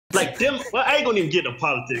like them. Well, I ain't gonna even get into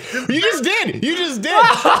politics. You just did. You just did.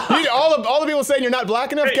 All the people saying you're not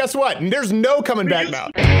black enough. Hey, guess what? There's no coming back now.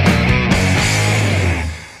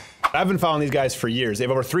 I've been following these guys for years. They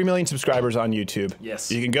have over 3 million subscribers on YouTube. Yes.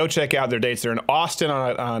 You can go check out their dates. They're in Austin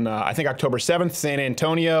on I think October 7th, San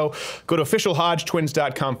Antonio. Go to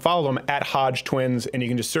officialhodgetwins.com. Follow them at Hodge Twins, and you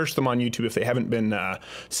can just search them on YouTube if they haven't been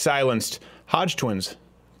silenced. Hodge Twins,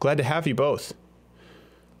 glad to have you both.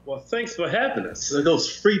 Well, thanks for having us.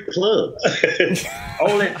 Those free plugs,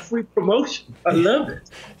 all that free promotion. I love it.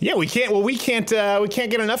 Yeah, we can't. Well, we can't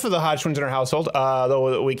get enough of the Hodge Twins in our household.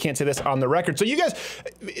 Though we can't say this on the record. So you guys,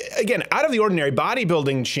 again, out of the ordinary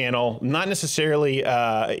bodybuilding channel, not necessarily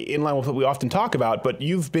in line with what we often talk about, but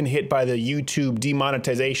you've been hit by the YouTube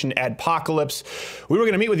demonetization adpocalypse. We were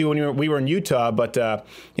going to meet with you when we were in Utah, but you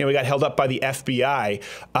know, we got held up by the FBI.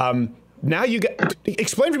 Now you got,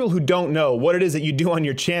 explain to people who don't know what it is that you do on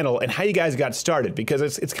your channel and how you guys got started, because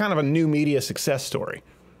it's kind of a new media success story.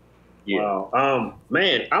 Yeah. Wow.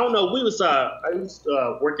 Man, I don't know. I used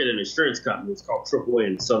to work at an insurance company. It's called AAA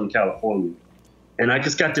in Southern California. And I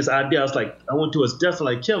just got this idea. I was like, I went to his desk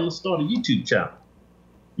like, Kim, let's start a YouTube channel.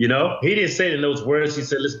 You know, he didn't say it in those words. He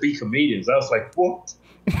said, let's be comedians. I was like, what?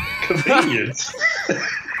 Comedians?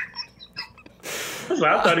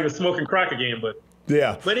 I thought he was smoking crack again, but.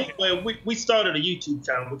 Yeah. But anyway, we started a YouTube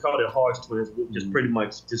channel. We called it Hodge Twins. We were just pretty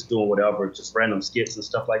much just doing whatever, just random skits and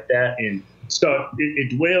stuff like that. And it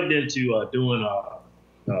dwelled into doing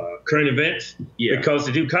current events. Yeah. Because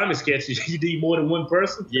to do comedy sketches, you need more than one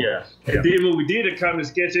person. Yeah. And then when we did a comedy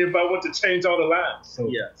sketch, everybody wanted to change all the lines. So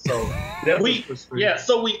yeah. So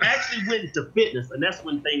so we actually went into fitness, and that's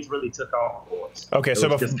when things really took off for us. Okay,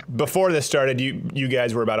 so before this started, you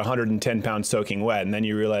guys were about 110 pounds soaking wet, and then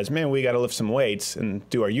you realized, man, we got to lift some weights and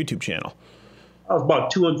do our YouTube channel. I was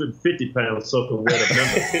about 250 pounds soaking wet.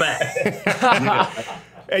 Fat.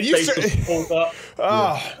 And you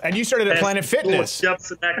started at Planet Fitness.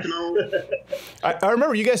 I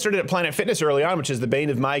remember you guys started at Planet Fitness early on, which is the bane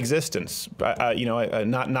of my existence. You know,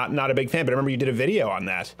 not a big fan, but I remember you did a video on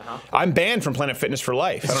that. I'm banned from Planet Fitness for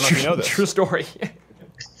life. I don't know if you know this. True story.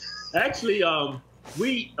 Actually,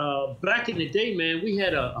 we back in the day, man, we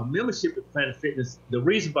had a membership at Planet Fitness. The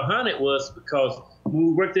reason behind it was because when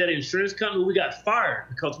we worked at an insurance company, we got fired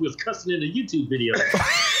because we was cussing in the YouTube video.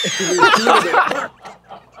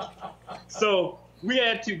 So we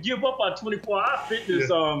had to give up our 24-hour fitness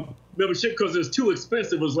membership because it was too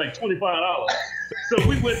expensive. It was like $25. So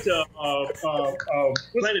we went to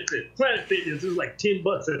Planet Fitness. It was like $10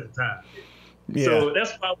 at the time. Yeah. So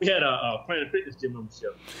that's why we had a Planet Fitness gym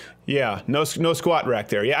membership. Yeah, no squat rack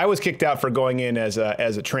there. Yeah, I was kicked out for going in as a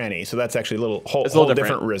tranny, so that's actually a whole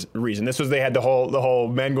different reason. This was they had the whole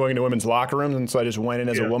men going into women's locker rooms, and so I just went in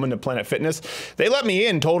as a woman to Planet Fitness. They let me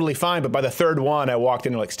in totally fine, but by the third one, I walked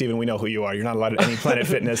in and like, Steven, we know who you are. You're not allowed at any Planet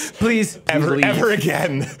Fitness, please, ever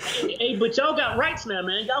again. Hey, but y'all got rights now,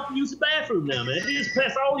 man. Y'all can use the bathroom now, man. They just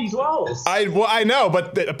passed all these laws. I know,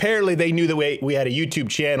 but apparently they knew that we had a YouTube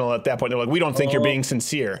channel at that point. They're like, we don't think you're being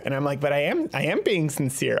sincere, and I'm like, but I am being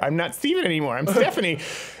sincere. I'm not Steven anymore. I'm Stephanie.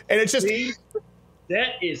 And it's just... See,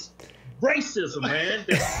 that is racism, man.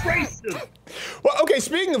 That's racism. Well, okay,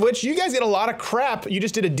 speaking of which, you guys get a lot of crap. You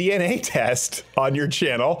just did a DNA test on your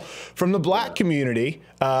channel from the black community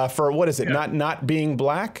for, what is it, not being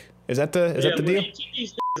black? Is that the deal? Keep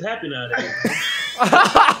these happy nowadays.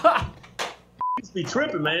 Be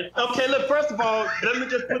tripping, man. Okay, look, first of all, let me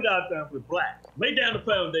just put it out there with black. Lay down the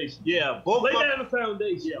foundation. Yeah, lay down the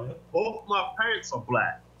foundation. Yeah. Both my parents are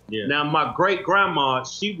black. Yeah. Now, my great-grandma,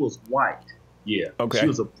 she was white. Yeah. Okay. She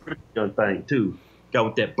was a pretty young thing, too. Got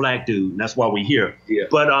with that black dude, and that's why we're here. Yeah.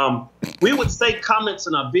 But we would say comments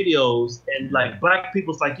in our videos, and, like, black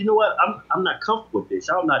people's like, you know what? I'm not comfortable with this.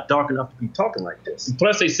 Y'all not dark enough to be talking like this. And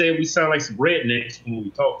plus, they say we sound like some rednecks when we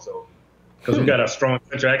talk, so, because we got a strong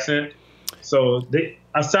country accent. So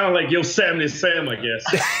I sound like Yo Sam and Sam, I guess.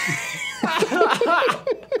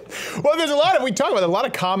 Well, there's we talk about a lot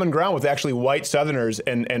of common ground with actually white Southerners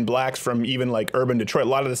and blacks from even like urban Detroit. A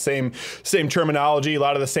lot of the same terminology, a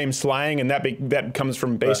lot of the same slang, and that comes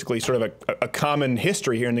from basically sort of a common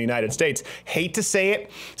history here in the United States. Hate to say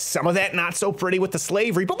it, some of that not so pretty with the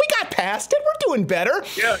slavery, but we got past it. We're doing better.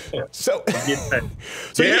 Yeah. So that's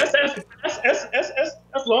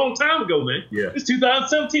a long time ago, man. Yeah. It's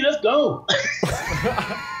 2017. Let's go.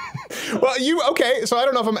 Well, okay, so I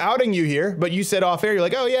don't know if I'm outing you here, but you said off air, you're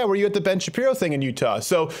like, oh yeah, were you at the Ben Shapiro thing in Utah?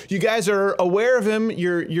 So you guys are aware of him.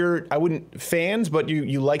 You're I wouldn't fans, but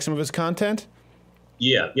you like some of his content?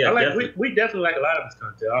 Yeah. We definitely like a lot of his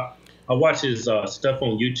content. I watch his stuff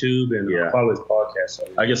on YouTube and follow his podcast. So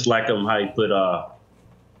I just like him how he put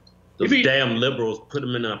Those damn liberals put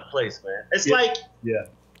them in their place, man. It's like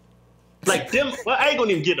them. Well, I ain't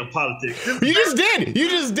gonna even get into politics. You just did. You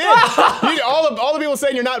just did. All the people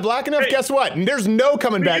saying you're not black enough. Hey, guess what? There's no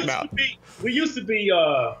coming back now. We used to be.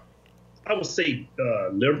 I would say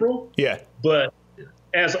liberal. Yeah. But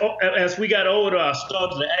as we got older, I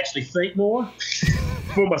started to actually think more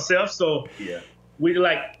for myself. So we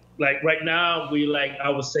like right now I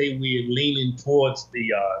would say we're leaning towards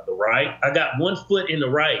the right. I got one foot in the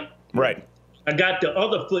right. Right. I got the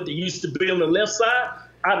other foot that used to be on the left side.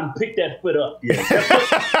 I done picked that foot up.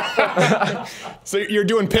 So you're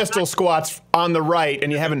doing pistol squats on the right,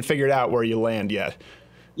 and you haven't figured out where you land yet.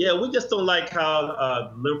 Yeah, we just don't like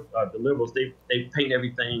how the liberals they paint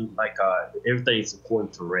everything like everything's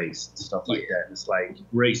according to race and stuff like that. It's like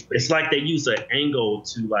race. It's like they use an angle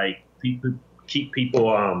to like keep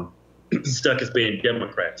people stuck as being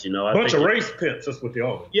Democrats. You know, a bunch of race pimps. That's what they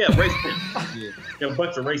are. Yeah, race pimps. They're a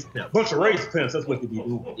bunch of race pimps. Bunch of race pimps. That's what they be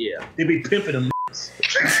doing. Yeah, they be pimping them.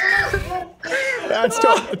 That's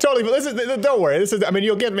totally. But don't worry. This is. I mean,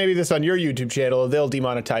 you'll get maybe this on your YouTube channel. They'll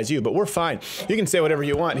demonetize you, but we're fine. You can say whatever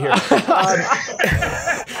you want here.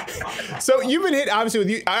 So you've been hit obviously with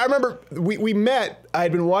you. I remember we met. I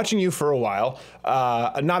had been watching you for a while.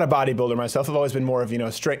 Not a bodybuilder myself. I've always been more of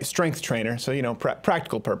strength trainer. So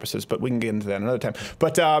practical purposes. But we can get into that another time.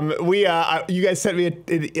 But you guys sent me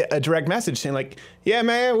a direct message saying like, yeah,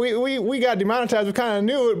 man, we got demonetized. We kind of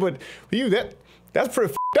knew it, but that's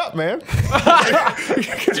pretty f***ed up, man.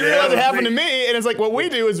 Because you realize it happened to me, and it's like what we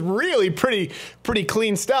do is really pretty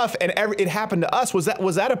clean stuff, and it happened to us. Was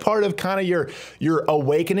that a part of kind of your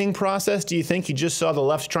awakening process? Do you think you just saw the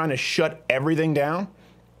left trying to shut everything down?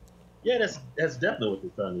 Yeah, that's definitely what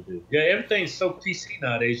they're trying to do. Yeah, everything's so PC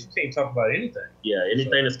nowadays. You can't talk about anything. Yeah,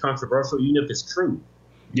 anything that's controversial, even if it's true,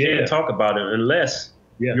 you can't talk about it unless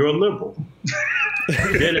you're a liberal.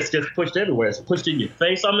 Then it's just pushed everywhere. It's pushed in your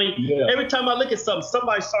face. I mean, every time I look at something,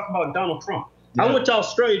 somebody's talking about Donald Trump. I went to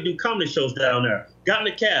Australia to do comedy shows down there. Got in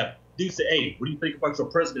the cab. Dude said, "Hey, what do you think about your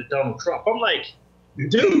president, Donald Trump?" I'm like,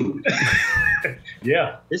 dude.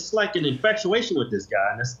 It's like an infatuation with this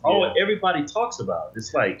guy, and that's all everybody talks about.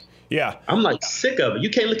 It's like, I'm like sick of it.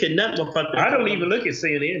 You can't look at nothing. I don't even look at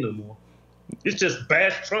CNN no more. It's just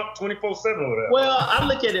bash Trump 24/7 or whatever. Well, I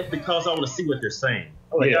look at it because I want to see what they're saying.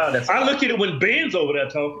 Like, I look at it when Ben's over there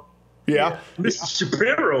talking. Yeah. Mr.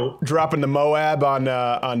 Shapiro dropping the Moab on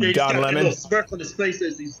Don Lemon. A little smirk on his face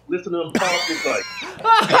as he's lifting up politics like.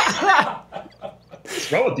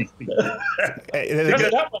 What's wrong with these people?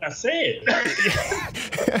 That's not what I said.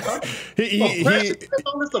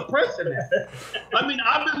 All this oppression. I mean,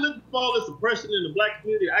 I've been looking for all this oppression in the black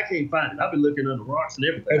community. I can't find it. I've been looking under rocks and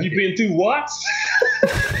everything. Have you been through Watts?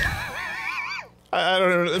 I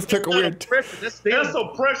don't know. This took a weird. That's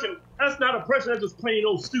oppression. That's not oppression. That's just plain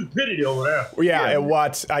old stupidity over there. Yeah, at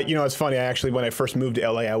Watts. It's funny. When I first moved to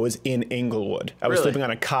LA, I was in Inglewood. I was sleeping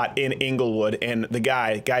on a cot in Inglewood, and the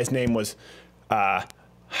guy's name was. I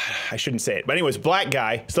shouldn't say it, but anyways, black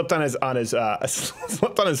guy slept on his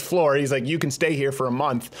slept on his floor. He's like, "You can stay here for a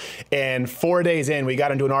month." And 4 days in, we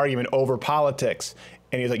got into an argument over politics,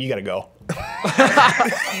 and he was like, "You got to go."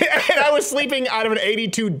 And I was sleeping out of an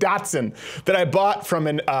 '82 Datsun that I bought from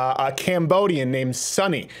a Cambodian named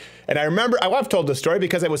Sonny. And I remember, I've told this story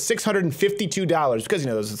because it was $652 because,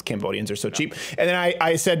 those Cambodians are so cheap. And then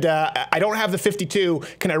I said, I don't have the 52.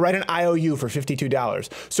 Can I write an IOU for $52?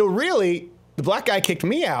 So really, the black guy kicked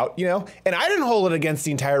me out, and I didn't hold it against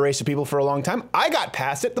the entire race of people for a long time. I got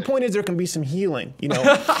past it. The point is there can be some healing, Yeah,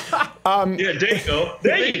 there you go.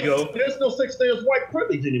 There you go. There's no such thing as white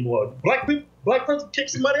privilege anymore. Black person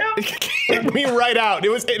kicks somebody out? Kicked me right out.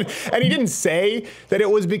 And he didn't say that it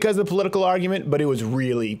was because of the political argument, but it was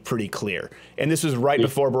really pretty clear. And this was right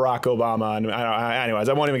before Barack Obama. And anyways,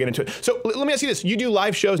 I won't even get into it. So let me ask you this. You do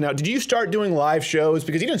live shows now. Did you start doing live shows?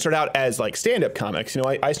 Because you didn't start out as like stand-up comics.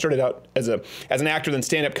 I started out as an actor, then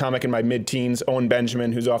stand-up comic in my mid-teens. Owen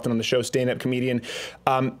Benjamin, who's often on the show, stand-up comedian.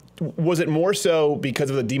 Was it more so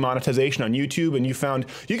because of the demonetization on YouTube, and you found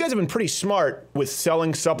you guys have been pretty smart with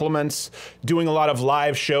selling supplements, doing a lot of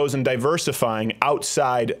live shows, and diversifying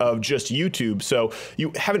outside of just YouTube, so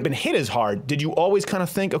you haven't been hit as hard. Did you always kind of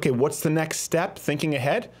think, okay, what's the next step, thinking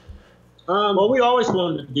ahead? Well, we always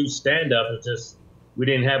wanted to do stand-up. It's just we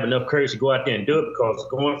didn't have enough courage to go out there and do it, because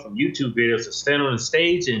going from YouTube videos to stand on the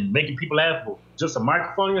stage and making people laugh with just a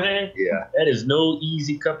microphone in your hand, that is no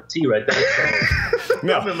easy cup of tea right there. So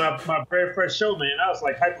No. I remember my very first show, man. I was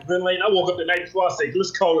like hyperventilating. I woke up the night before. I said,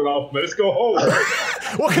 "Let's call it off, man. Let's go home."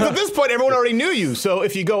 Well, because at this point, everyone already knew you. So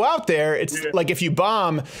if you go out there, it's like if you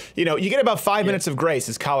bomb, you know, you get about 5 minutes of grace,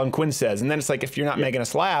 as Colin Quinn says. And then it's like if you're not making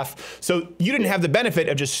us laugh. So you didn't have the benefit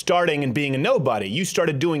of just starting and being a nobody. You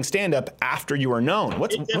started doing stand-up after you were known.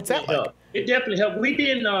 What's that like? It definitely helped. We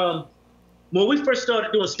didn't, when we first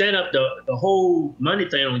started doing stand-up, the whole money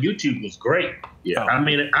thing on YouTube was great. Yeah. I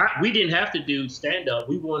mean, we didn't have to do stand-up.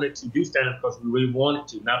 We wanted to do stand-up because we really wanted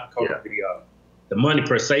to, not because of the money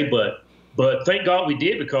per se, but thank God we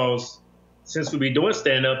did, because since we be doing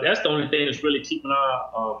stand-up, that's the only thing that's really keeping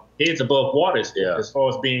our heads above water as far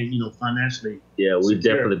as being, you know, financially we secure.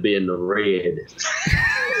 definitely be in the red.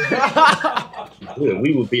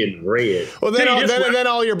 We would be in the red. Well, then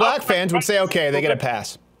all your black fans would say, okay, they get a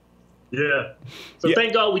pass. Yeah. So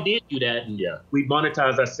thank God we did do that. And we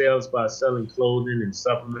monetize ourselves by selling clothing and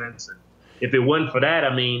supplements. And if it wasn't for that,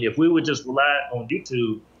 I mean, if we would just rely on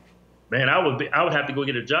YouTube, man, I would have to go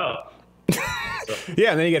get a job.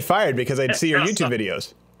 Yeah, and then you get fired because they'd see your YouTube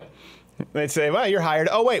videos. They'd say, well, you're hired.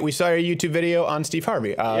 Oh, wait, we saw your YouTube video on Steve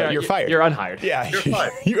Harvey. You're fired. You're unhired. Yeah, You're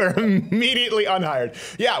fired. You are immediately unhired.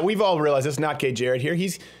 Yeah, we've all realized this. Not gay Jared here.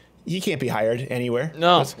 He can't be hired anywhere.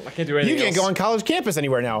 No, I can't do anything You can't else. go on college campus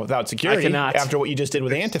anywhere now without security. I cannot. After what you just did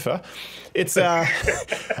with Antifa. It's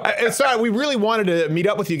sorry, we really wanted to meet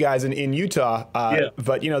up with you guys in Utah,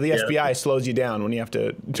 but you know the FBI slows you down when you have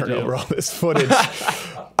to turn over all this footage.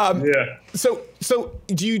 So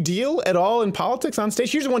do you deal at all in politics on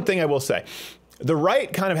stage? Here's one thing I will say. The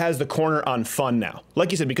right kind of has the corner on fun now. Like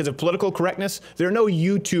you said, because of political correctness, there are no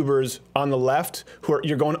YouTubers on the left who are,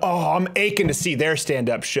 you're going, oh, I'm aching to see their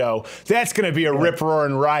stand-up show. That's going to be a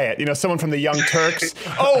rip-roaring riot. You know, someone from the Young Turks.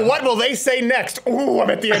 Oh, what will they say next? Ooh, I'm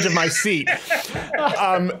at the edge of my seat.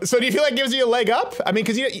 So do you feel like it gives you a leg up? I mean,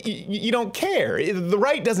 because you don't care. The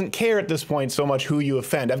right doesn't care at this point so much who you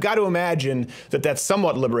offend. I've got to imagine that that's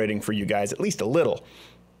somewhat liberating for you guys, at least a little.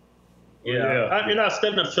 Yeah. In our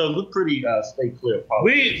stand-up shows, we're pretty stay clear of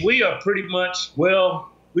politics. We are pretty much,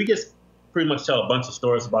 we just pretty much tell a bunch of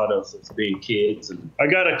stories about us as being kids. And I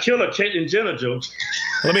got a killer Caitlyn Jenner joke.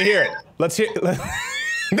 Let me hear it. Let's hear it.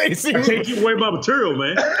 They seem... I can't give away my material,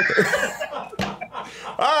 man.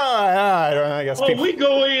 All right, I guess people... we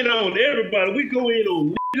go in on everybody. We go in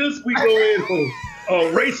on niggas. We go in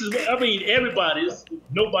on races. I mean,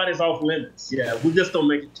 nobody's off limits. Yeah, we just don't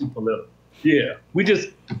make it too political. Yeah, we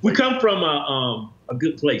come from a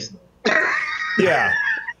good place. Yeah.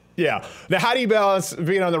 Now, how do you balance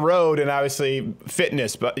being on the road and obviously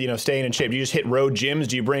fitness, but you know, staying in shape? Do you just hit road gyms?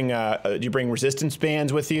 Do you bring resistance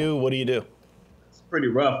bands with you? What do you do? It's pretty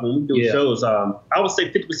rough when we do shows. I would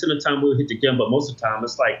say 50% of the time we'll hit the gym, but most of the time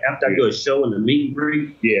it's like after I do a show and the meet and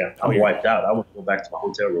greet, I'm wiped out. I want to go back to my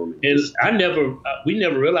hotel room. And we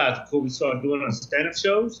never realized before we started doing our stand-up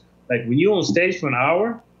shows, like when you're on stage for an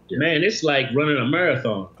hour. Man, it's like running a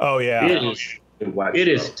marathon. Oh, yeah. It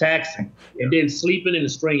is taxing. And then sleeping in the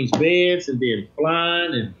strange beds and then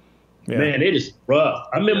flying. And, man, it is rough.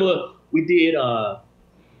 I remember we did, I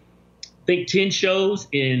think, 10 shows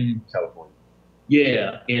in California.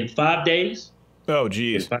 Yeah, in 5 days. Oh,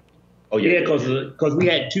 geez. Because we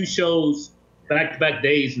had 2 shows back-to-back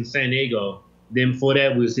days in San Diego. Then before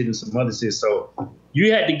that, we was hitting some other cities. So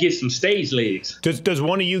you had to get some stage legs. Does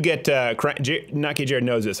one of you get, not Gay Jared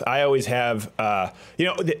knows this, I always have, you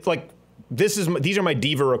know, like, these are my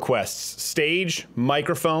diva requests: stage,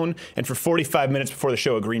 microphone, and for 45 minutes before the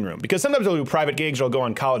show, a green room. Because sometimes I'll do private gigs, or I'll go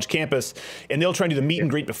on college campus, and they'll try and do the meet and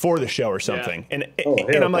greet before the show or something. And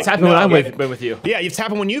I'm like, it's happened when I've been with you. Yeah, it's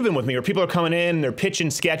happened when you've been with me, or people are coming in, and they're pitching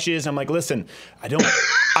sketches. I'm like, listen, I don't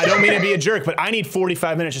mean to be a jerk, but I need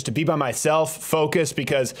 45 minutes just to be by myself, focus,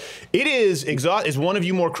 because it is exhausting. Is one of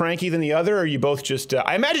you more cranky than the other, or are you both just?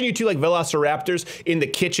 I imagine you two like velociraptors in the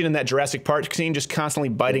kitchen in that Jurassic Park scene, just constantly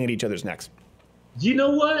biting at each other's necks. You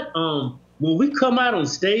know what? When we come out on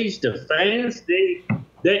stage, the fans,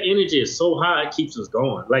 their energy is so high, it keeps us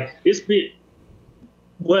going. Like,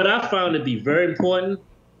 what I found to be very important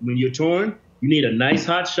when you're touring, you need a nice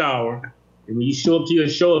hot shower. And when you show up to your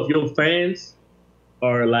show, if your fans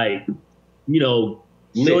are like, you know,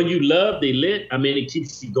 showing you love, they lit, I mean, it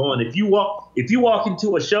keeps you going. If you walk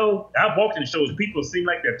into a show, I've walked into shows, people seem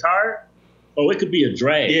like they're tired. Oh, it could be a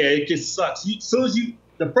drag. Yeah, it just sucks. As soon as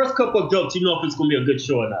the first couple of jokes, you know if it's going to be a good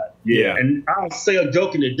show or not. Yeah. And I'll say a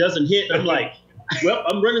joke and it doesn't hit. I'm like, well,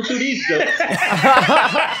 I'm running through these jokes.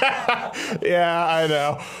 Yeah, I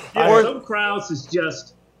know. Yeah, some crowds is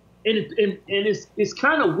just, and it's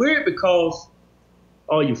kind of weird because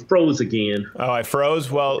Oh, you froze again. Oh, I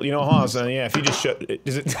froze. Well, you know, hold on, son. Yeah, if you just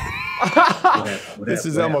is it? This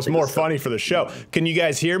is almost more funny for the show. Can you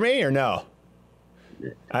guys hear me or no?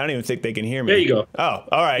 I don't even think they can hear me. There you go. Oh,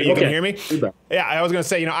 all right. You can hear me? Yeah, I was going to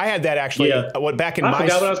say, you know, I had that actually. Yeah. What back in I my.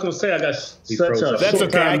 forgot what I was going to say. I got such a. That's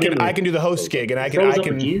short okay. time I can do the host gig, and I can. Do it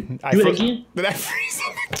again? Did I freeze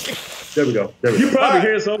up again? There we go. You probably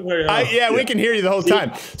hear somewhere. Yeah, we can hear you the whole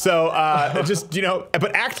time. So just, you know,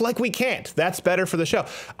 but act like we can't. That's better for the show.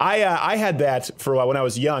 I had that for a while when I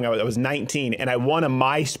was young. I was 19, and I won a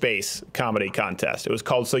MySpace comedy contest. It was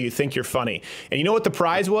called So You Think You're Funny. And you know what the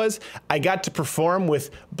prize was? I got to perform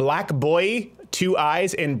with Black Boy, Two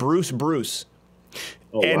Eyes, and Bruce Bruce.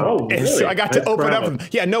 Oh, And, wow, and really? so I got to That's open up.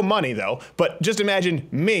 proud. Yeah, no money though. But just imagine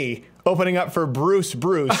me opening up for Bruce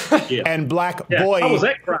Bruce and Black Boy. How was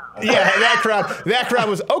that crowd? Yeah, that crowd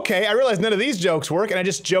was okay. I realized none of these jokes work, and I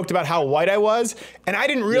just joked about how white I was, and I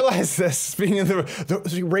didn't realize this. Speaking of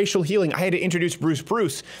the racial healing, I had to introduce Bruce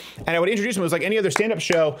Bruce, and I would introduce him. It was like any other stand-up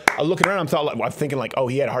show. I'm looking around, I'm thinking like, oh,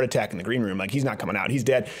 he had a heart attack in the green room. Like, he's not coming out. He's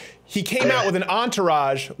dead. He came out with an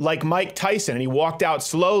entourage like Mike Tyson, and he walked out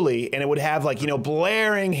slowly, and it would have like, you know,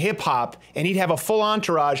 blaring hip hop, and he'd have a full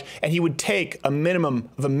entourage, and he would take a minimum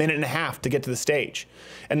of a minute and a half to get to the stage,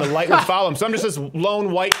 and the light would follow him. So I'm just this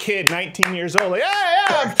lone white kid, 19 years old, like,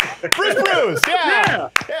 yeah, Bruce Bruce, yeah,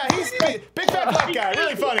 he's big fat black guy,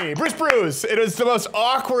 really funny, Bruce Bruce. It was the most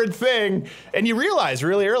awkward thing, and you realize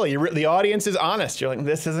really early, the audience is honest. You're like,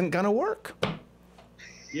 this isn't gonna work.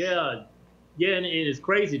 Yeah, and it's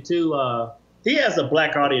crazy too. He has a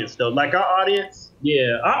black audience though. Like our audience,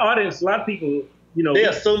 a lot of people, you know, they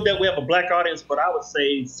assume that we have a black audience, but I would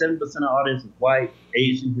say 70% of the audience is white,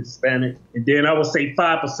 Asian, Hispanic, and then I would say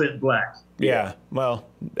 5% black. Yeah, well,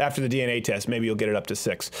 after the DNA test, maybe you'll get it up to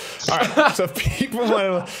 6. All right, so if people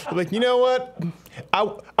want to, like, you know what?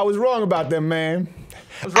 I was wrong about them, man.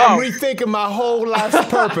 I'm rethinking my whole life's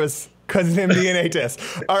purpose. Because of them DNA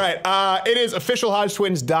tests. All right, it is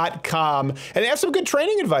officialhodgetwins.com, and they have some good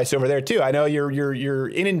training advice over there too. I know you're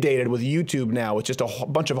inundated with YouTube now with just a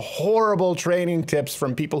bunch of horrible training tips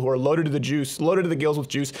from people who are loaded to the gills with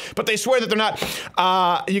juice, but they swear that they're not.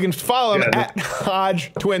 You can follow them at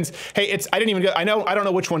Hodge Twins. Hey, I don't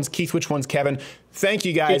know which one's Keith, which one's Kevin. Thank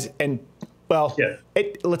you guys, and well,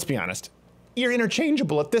 let's be honest. You're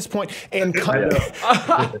interchangeable at this point, and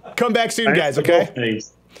come back soon, guys. Okay.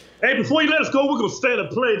 Hey, before you let us go, we're going to stand a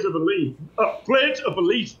pledge of allegiance. Pledge of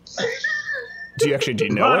allegiance. Do you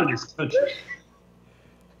know it?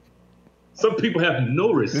 Some people have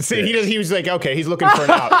no respect. See, he was like, okay, he's looking for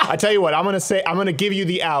an out. I tell you what, I'm going to give you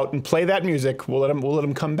the out and play that music. We'll let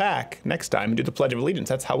him come back next time and do the Pledge of Allegiance.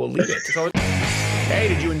 That's how we'll lead it. Hey,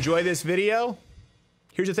 did you enjoy this video?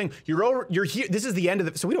 Here's the thing, you're here. This is the end of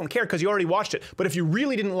it, so we don't care because you already watched it. But if you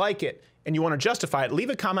really didn't like it and you want to justify it, leave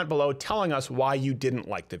a comment below telling us why you didn't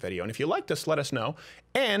like the video. And if you liked us, let us know,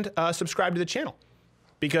 and subscribe to the channel,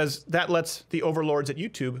 because that lets the overlords at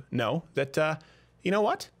YouTube know that you know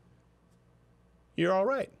what, you're all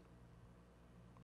right.